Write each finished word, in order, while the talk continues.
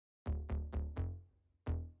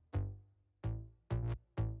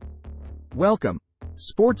Welcome,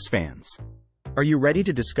 sports fans. Are you ready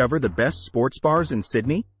to discover the best sports bars in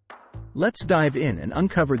Sydney? Let's dive in and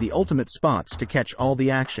uncover the ultimate spots to catch all the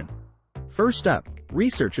action. First up,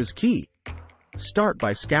 research is key. Start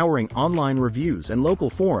by scouring online reviews and local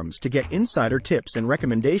forums to get insider tips and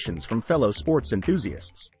recommendations from fellow sports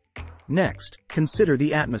enthusiasts. Next, consider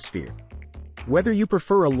the atmosphere. Whether you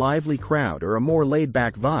prefer a lively crowd or a more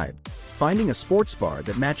laid-back vibe, finding a sports bar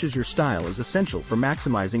that matches your style is essential for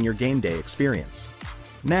maximizing your game day experience.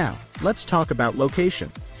 Now, let's talk about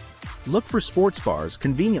location. Look for sports bars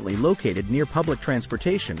conveniently located near public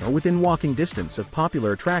transportation or within walking distance of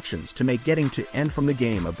popular attractions to make getting to and from the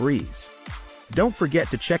game a breeze. Don't forget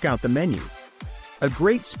to check out the menu. A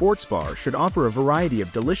great sports bar should offer a variety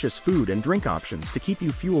of delicious food and drink options to keep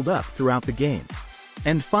you fueled up throughout the game.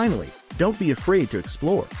 And finally, don't be afraid to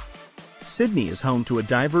explore. Sydney is home to a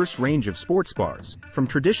diverse range of sports bars, from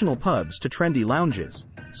traditional pubs to trendy lounges,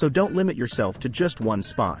 so don't limit yourself to just one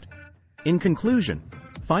spot. In conclusion,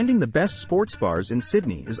 finding the best sports bars in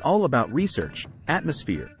Sydney is all about research,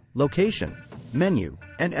 atmosphere, location, menu,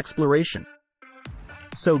 and exploration.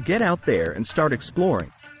 So get out there and start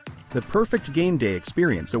exploring. The perfect game day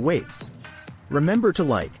experience awaits. Remember to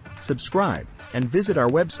like, subscribe, and visit our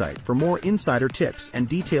website for more insider tips and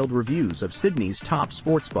detailed reviews of Sydney's top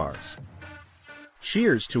sports bars.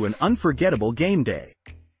 Cheers to an unforgettable game day!